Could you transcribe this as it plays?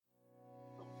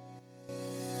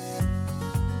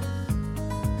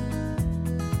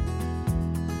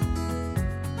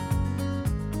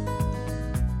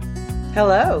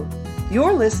Hello,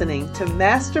 you're listening to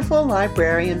Masterful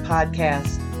Librarian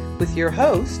Podcast with your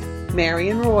host,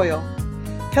 Marian Royal,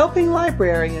 helping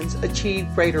librarians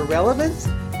achieve greater relevance,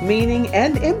 meaning,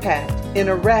 and impact in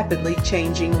a rapidly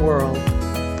changing world.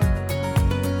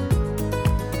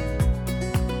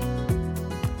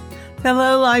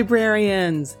 Hello,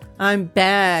 librarians. I'm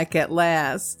back at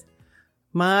last.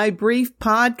 My brief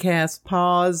podcast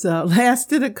pause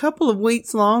lasted a couple of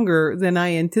weeks longer than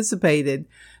I anticipated.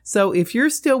 So if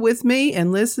you're still with me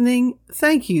and listening,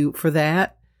 thank you for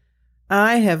that.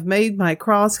 I have made my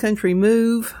cross-country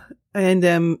move and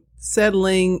am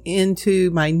settling into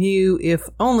my new, if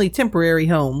only temporary,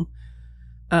 home.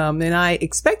 And I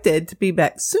expected to be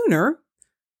back sooner,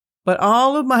 but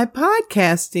all of my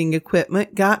podcasting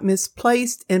equipment got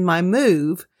misplaced in my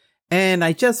move, and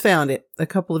I just found it a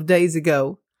couple of days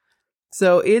ago.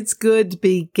 So it's good to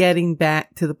be getting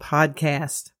back to the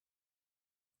podcast.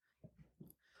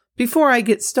 Before I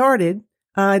get started,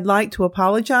 I'd like to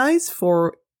apologize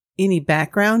for any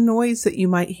background noise that you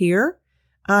might hear.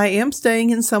 I am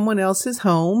staying in someone else's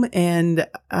home, and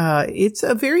it's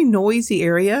a very noisy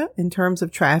area in terms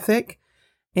of traffic,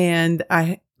 and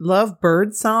I love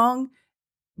bird song,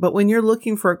 but when you're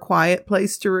looking for a quiet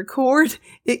place to record,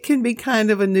 it can be kind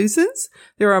of a nuisance.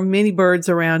 There are many birds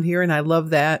around here, and I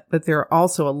love that, but there are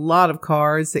also a lot of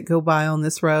cars that go by on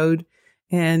this road.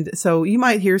 And so you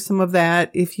might hear some of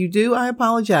that. If you do, I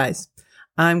apologize.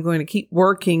 I'm going to keep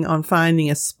working on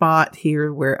finding a spot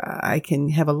here where I can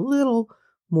have a little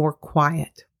more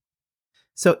quiet.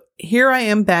 So here I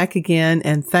am back again,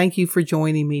 and thank you for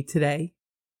joining me today.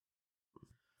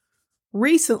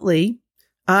 Recently,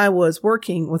 I was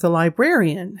working with a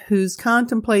librarian who's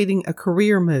contemplating a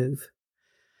career move.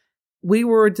 We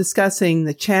were discussing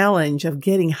the challenge of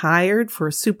getting hired for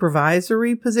a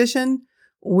supervisory position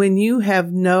when you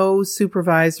have no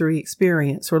supervisory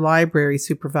experience or library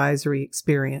supervisory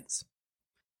experience.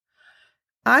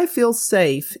 I feel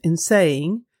safe in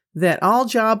saying that all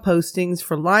job postings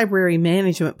for library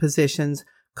management positions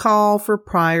call for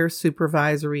prior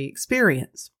supervisory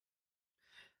experience.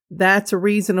 That's a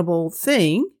reasonable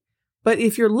thing, but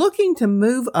if you're looking to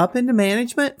move up into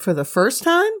management for the first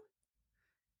time,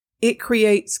 it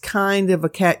creates kind of a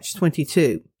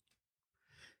catch-22.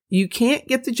 You can't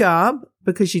get the job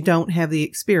because you don't have the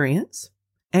experience,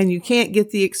 and you can't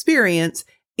get the experience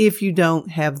if you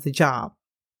don't have the job.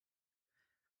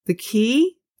 The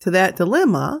key to that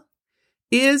dilemma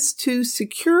is to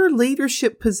secure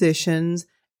leadership positions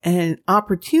and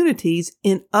opportunities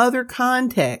in other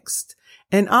contexts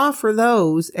and offer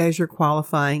those as your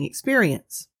qualifying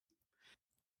experience.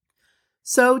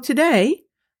 So today,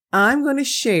 I'm going to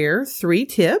share 3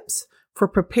 tips for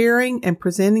preparing and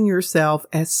presenting yourself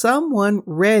as someone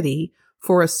ready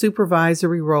for a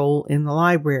supervisory role in the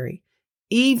library,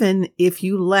 even if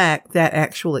you lack that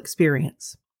actual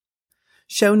experience.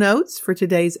 Show notes for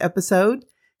today's episode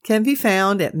can be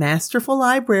found at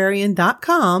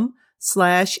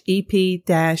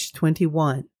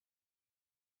masterfullibrarian.com/EP-21.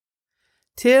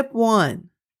 Tip 1.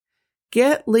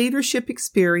 Get leadership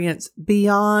experience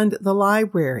beyond the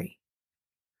library.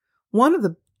 One of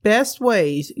the best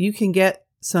ways you can get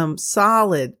some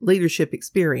solid leadership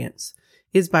experience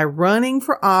is by running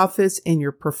for office in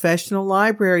your professional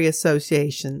library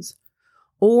associations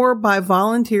or by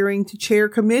volunteering to chair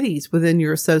committees within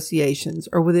your associations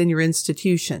or within your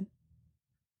institution.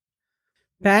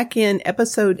 Back in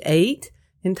episode 8,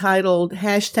 entitled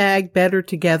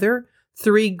 #BetterTogether,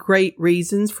 3 Great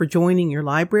Reasons for Joining Your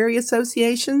Library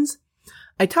Associations,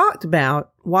 I talked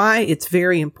about why it's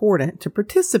very important to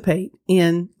participate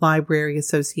in library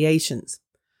associations.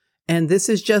 And this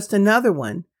is just another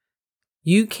one.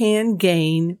 You can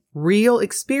gain real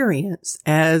experience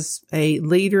as a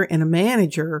leader and a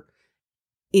manager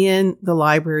in the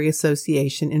library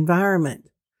association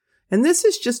environment. And this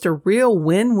is just a real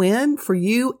win-win for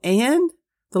you and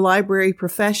the library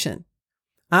profession.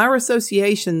 Our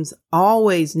associations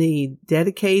always need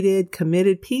dedicated,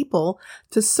 committed people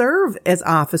to serve as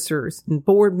officers and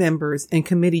board members and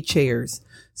committee chairs.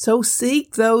 So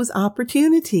seek those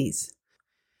opportunities.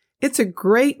 It's a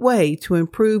great way to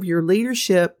improve your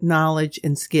leadership knowledge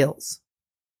and skills.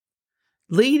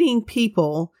 Leading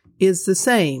people is the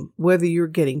same, whether you're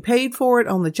getting paid for it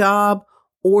on the job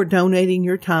or donating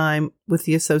your time with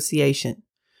the association.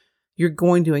 You're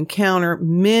going to encounter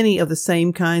many of the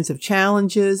same kinds of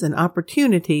challenges and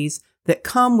opportunities that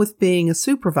come with being a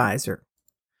supervisor.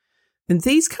 And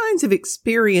these kinds of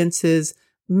experiences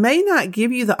may not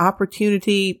give you the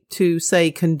opportunity to,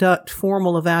 say, conduct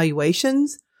formal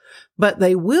evaluations, but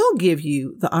they will give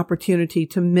you the opportunity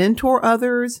to mentor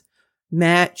others,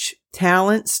 match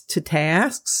talents to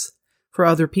tasks, for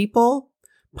other people,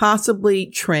 possibly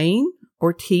train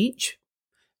or teach,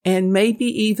 and maybe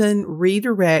even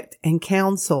redirect and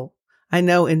counsel. I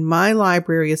know in my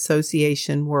library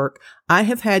association work, I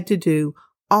have had to do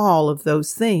all of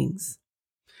those things.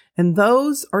 And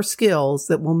those are skills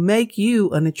that will make you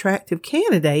an attractive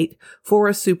candidate for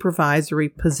a supervisory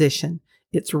position.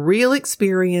 It's real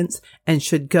experience and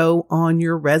should go on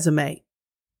your resume.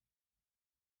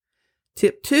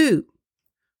 Tip 2,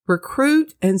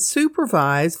 recruit and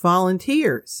supervise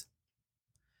volunteers.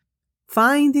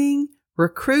 Finding,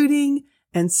 recruiting,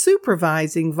 and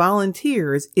supervising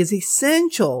volunteers is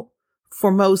essential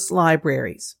for most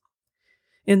libraries.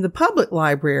 In the public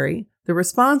library, the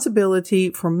responsibility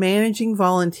for managing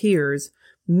volunteers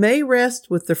may rest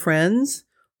with the Friends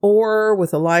or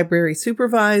with a library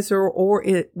supervisor or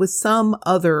with some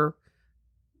other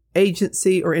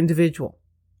agency or individual.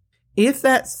 If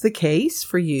that's the case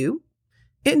for you,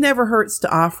 it never hurts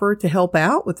to offer to help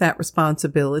out with that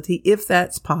responsibility if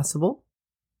that's possible.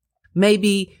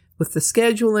 Maybe with the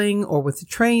scheduling or with the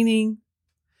training.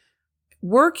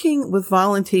 Working with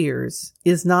volunteers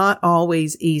is not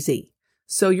always easy,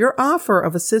 so your offer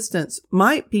of assistance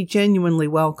might be genuinely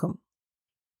welcome.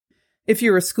 If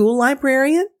you're a school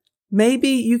librarian, maybe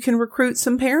you can recruit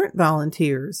some parent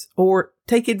volunteers or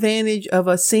take advantage of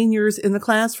a seniors in the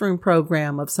classroom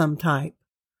program of some type.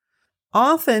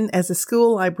 Often as a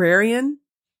school librarian,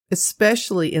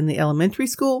 especially in the elementary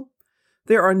school,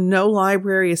 there are no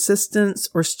library assistants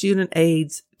or student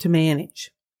aides to manage.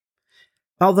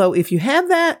 Although if you have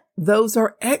that, those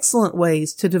are excellent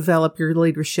ways to develop your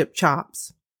leadership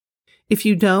chops. If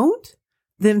you don't,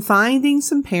 then finding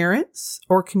some parents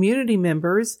or community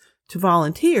members to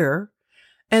volunteer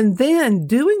and then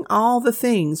doing all the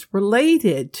things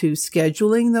related to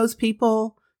scheduling those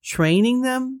people, training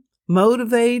them,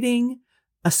 motivating,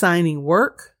 assigning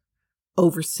work,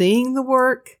 overseeing the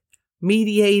work,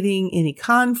 mediating any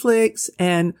conflicts,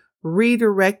 and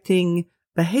redirecting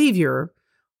behavior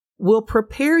will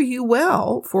prepare you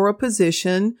well for a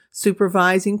position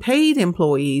supervising paid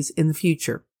employees in the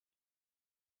future.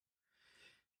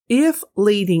 If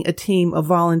leading a team of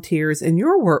volunteers in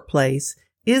your workplace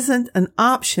isn't an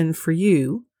option for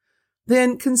you,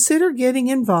 then consider getting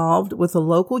involved with a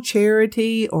local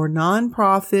charity or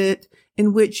nonprofit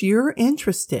in which you're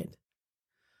interested.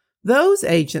 Those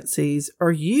agencies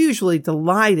are usually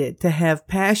delighted to have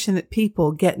passionate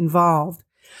people get involved,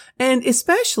 and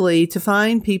especially to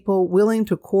find people willing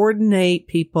to coordinate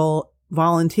people,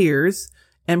 volunteers,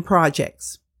 and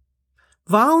projects.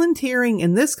 Volunteering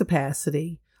in this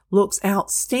capacity looks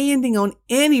outstanding on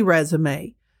any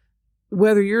resume,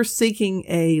 whether you're seeking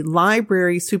a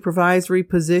library supervisory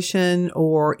position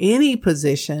or any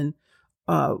position.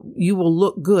 You will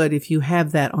look good if you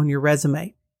have that on your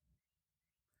resume.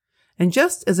 And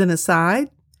just as an aside,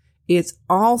 it's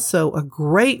also a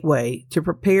great way to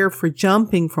prepare for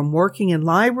jumping from working in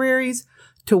libraries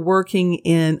to working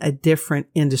in a different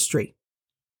industry.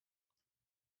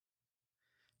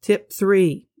 Tip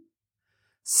 3,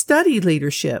 study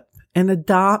leadership and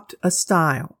adopt a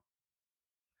style.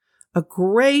 A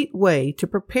great way to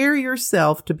prepare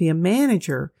yourself to be a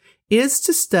manager is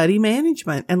to study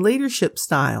management and leadership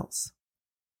styles.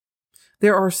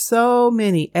 There are so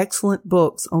many excellent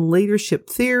books on leadership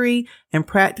theory and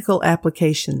practical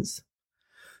applications.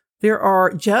 There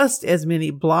are just as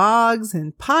many blogs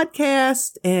and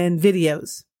podcasts and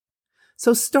videos.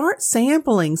 So start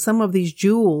sampling some of these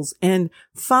jewels and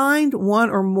find one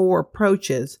or more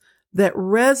approaches that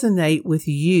resonate with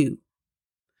you.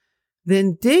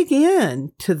 Then dig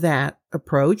in to that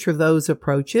approach or those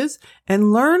approaches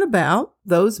and learn about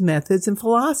those methods and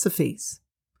philosophies.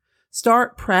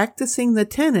 Start practicing the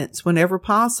tenets whenever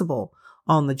possible,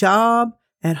 on the job,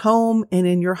 at home, and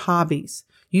in your hobbies.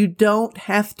 You don't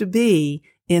have to be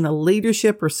in a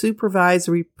leadership or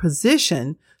supervisory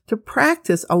position to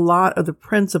practice a lot of the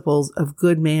principles of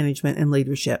good management and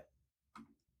leadership.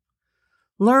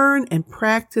 Learn and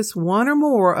practice one or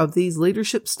more of these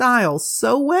leadership styles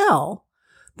so well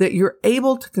that you're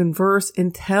able to converse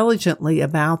intelligently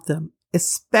about them,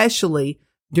 especially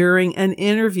during an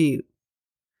interview.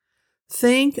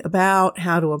 Think about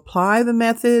how to apply the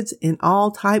methods in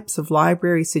all types of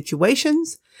library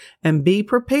situations and be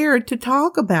prepared to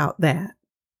talk about that.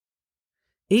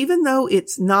 Even though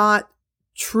it's not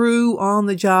true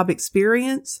on-the-job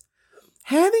experience,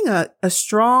 having a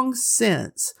strong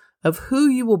sense of who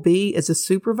you will be as a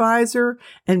supervisor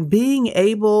and being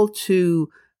able to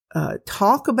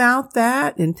talk about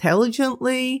that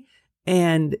intelligently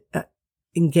and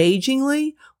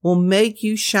engagingly will make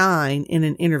you shine in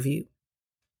an interview.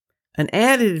 An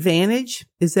added advantage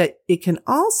is that it can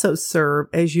also serve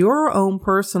as your own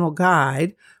personal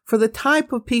guide for the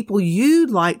type of people you'd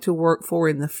like to work for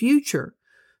in the future.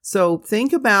 So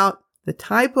think about the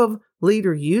type of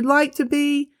leader you'd like to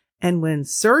be, and when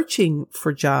searching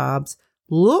for jobs,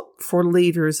 look for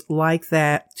leaders like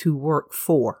that to work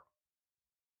for.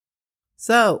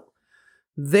 So,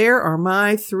 there are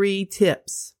my 3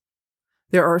 tips.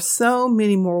 There are so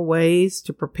many more ways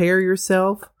to prepare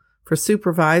yourself for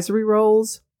supervisory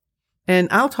roles, and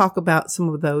I'll talk about some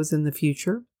of those in the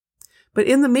future. But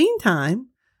in the meantime,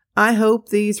 I hope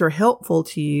these are helpful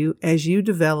to you as you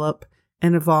develop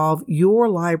and evolve your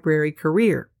library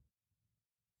career.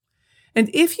 And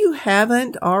if you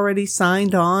haven't already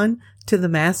signed on to the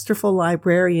Masterful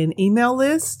Librarian email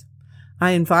list,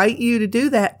 I invite you to do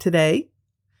that today.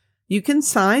 You can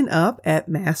sign up at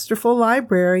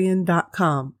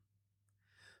masterfullibrarian.com.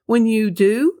 When you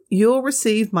do, you'll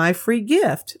receive my free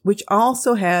gift, which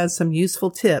also has some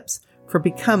useful tips for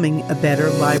becoming a better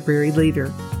library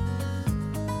leader.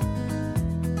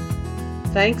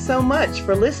 Thanks so much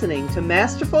for listening to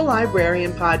Masterful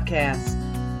Librarian Podcast.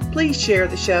 Please share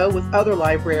the show with other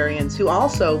librarians who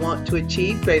also want to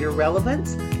achieve greater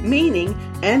relevance, meaning,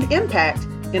 and impact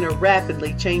in a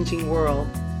rapidly changing world.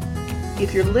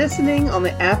 If you're listening on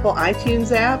the Apple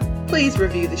iTunes app, please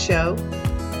review the show.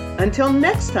 Until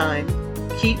next time,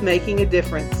 keep making a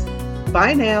difference.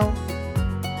 Bye now.